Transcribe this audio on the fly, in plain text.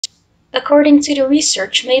According to the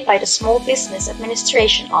research made by the Small Business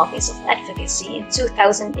Administration Office of Advocacy in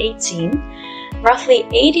 2018, roughly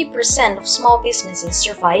 80% of small businesses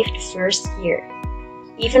survive the first year.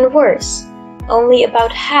 Even worse, only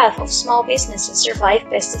about half of small businesses survive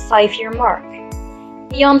past the 5-year mark.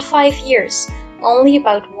 Beyond 5 years, only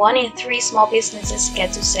about 1 in 3 small businesses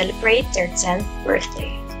get to celebrate their 10th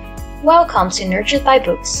birthday. Welcome to Nurtured by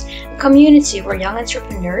Books, a community where young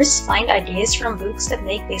entrepreneurs find ideas from books that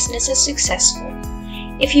make businesses successful.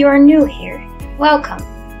 If you are new here, welcome.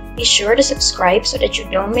 Be sure to subscribe so that you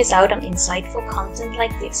don't miss out on insightful content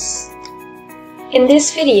like this. In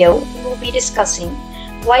this video, we will be discussing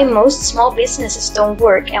why most small businesses don't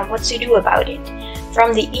work and what to do about it,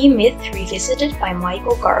 from the E-myth-revisted by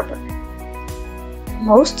Micheal Garber.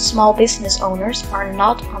 Most small business owners are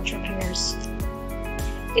not entrepreneurs.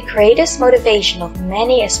 The greatest motivation of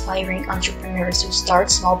many aspiring entrepreneurs who start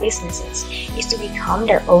small businesses is to become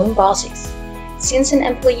their own bosses. Since an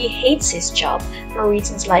employee hates his job for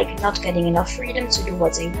reasons like not getting enough freedom to do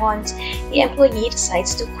what they want, the employee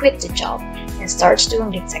decides to quit the job and starts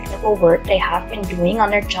doing the technical work they have been doing on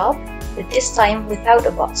their job, but this time without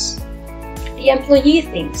a boss. The employee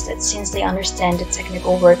thinks that since they understand the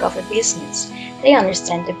technical work of a business, they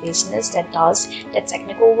understand the business that does the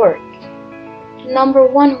technical work. The number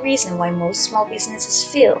one reason why most small businesses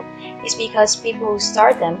fail is because people who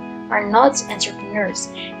start them are not entrepreneurs,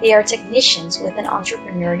 they are technicians with an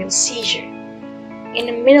entrepreneurial seizure. In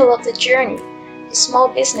the middle of the journey, the small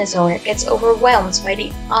business owner gets overwhelmed by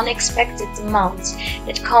the unexpected demands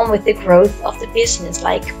that come with the growth of the business,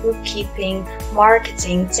 like bookkeeping,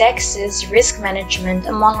 marketing, taxes, risk management,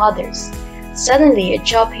 among others. Suddenly, a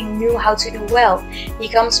job he knew how to do well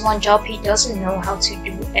becomes one job he doesn't know how to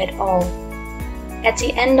do at all. At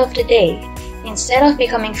the end of the day, instead of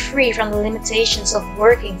becoming free from the limitations of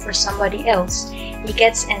working for somebody else, he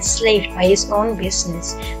gets enslaved by his own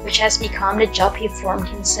business, which has become the job he formed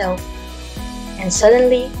himself. And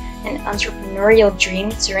suddenly, an entrepreneurial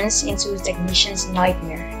dream turns into a technician's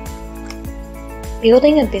nightmare.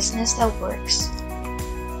 Building a business that works.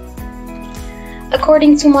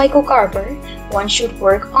 According to Micheal Garber, one should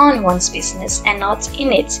work on one's business and not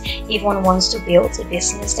in it if one wants to build a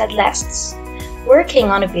business that lasts. Working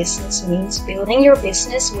on a business means building your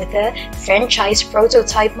business with a franchise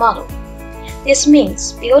prototype model. This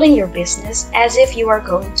means building your business as if you are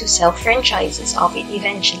going to sell franchises of it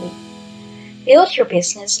eventually. Build your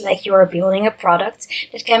business like you are building a product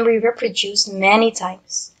that can be reproduced many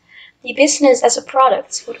times. The business as a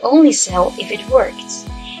product would only sell if it worked.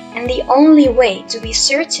 And the only way to be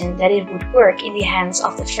certain that it would work in the hands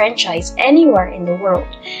of the franchise anywhere in the world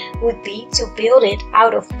would be to build it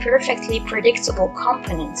out of perfectly predictable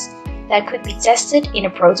components that could be tested in a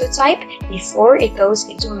prototype before it goes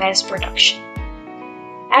into mass production.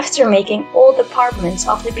 After making all departments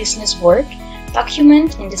of the business work,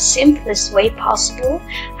 document in the simplest way possible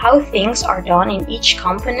how things are done in each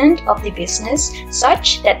component of the business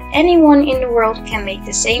such that anyone in the world can make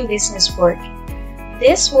the same business work.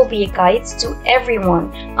 This will be a guide to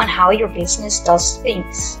everyone on how your business does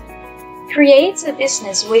things. Create a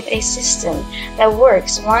business with a system that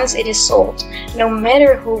works once it is sold, no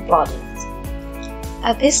matter who bought it.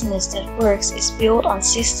 A business that works is built on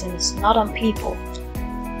systems, not on people.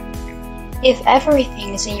 If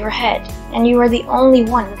everything is in your head and you are the only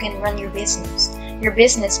one who can run your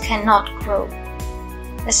business cannot grow.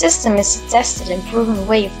 A system is a tested and proven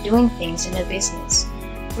way of doing things in a business.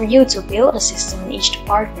 For you to build a system in each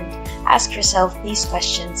department, ask yourself these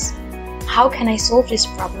questions. How can I solve this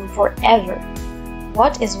problem forever?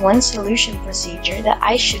 What is one solution procedure that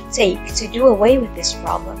I should take to do away with this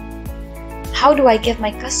problem? How do I give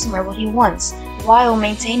my customer what he wants while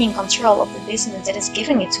maintaining control of the business that is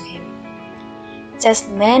giving it to him? Test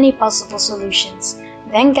many possible solutions,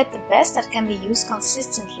 then get the best that can be used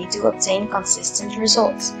consistently to obtain consistent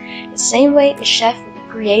results. The same way a chef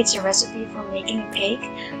creates a recipe for making a cake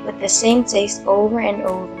with the same taste over and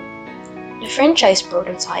over. The franchise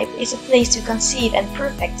prototype is a place to conceive and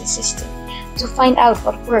perfect the system, to find out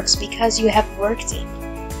what works because you have worked it.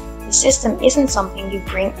 The system isn't something you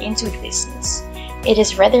bring into the business. It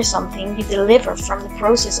is rather something you deliver from the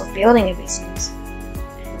process of building a business.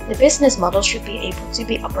 The business model should be able to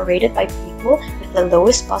be operated by people with the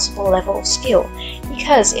lowest possible level of skill,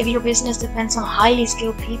 because if your business depends on highly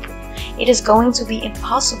skilled people, it is going to be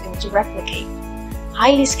impossible to replicate.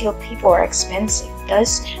 Highly skilled people are expensive,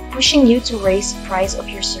 thus pushing you to raise the price of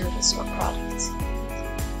your service or product.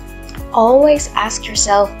 Always ask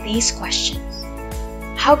yourself these questions.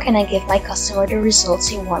 How can I give my customer the results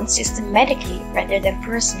he wants systematically rather than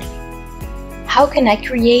personally? How can I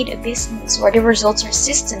create a business where the results are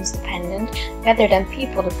systems dependent rather than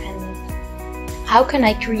people dependent? How can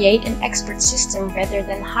I create an expert system rather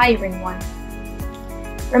than hiring one?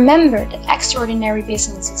 Remember that extraordinary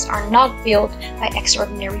businesses are not built by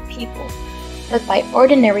extraordinary people, but by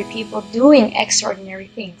ordinary people doing extraordinary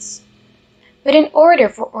things. But in order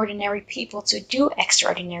for ordinary people to do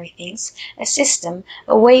extraordinary things, a system,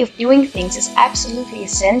 a way of doing things is absolutely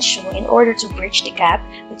essential in order to bridge the gap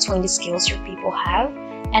between the skills your people have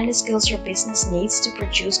and the skills your business needs to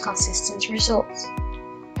produce consistent results.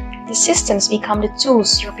 The systems become the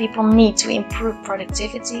tools your people need to improve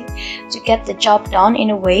productivity, to get the job done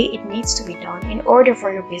in a way it needs to be done in order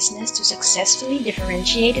for your business to successfully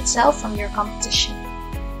differentiate itself from your competition.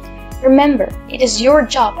 Remember, it is your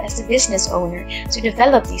job as the business owner to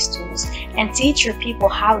develop these tools and teach your people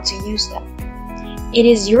how to use them. It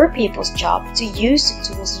is your people's job to use the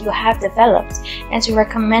tools you have developed and to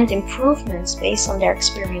recommend improvements based on their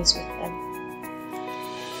experience with them.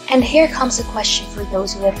 And here comes a question for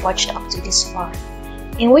those who have watched up to this far.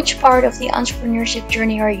 In which part of the entrepreneurship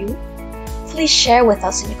journey are you? Please share with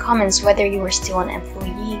us in the comments whether you are still an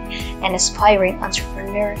employee, an aspiring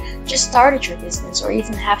entrepreneur, just started your business, or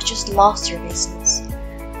even have just lost your business.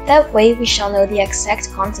 That way we shall know the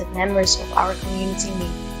exact content members of our community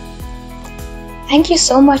need. Thank you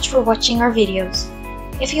so much for watching our videos.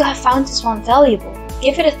 If you have found this one valuable,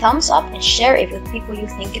 give it a thumbs up and share it with people you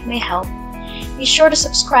think it may help. Be sure to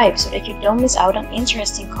subscribe so that you don't miss out on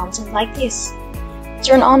interesting content like this.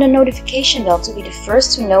 Turn on the notification bell to be the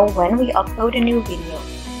first to know when we upload a new video.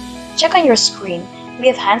 Check on your screen, we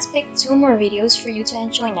have handpicked 2 more videos for you to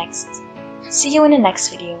enjoy next. See you in the next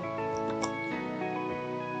video.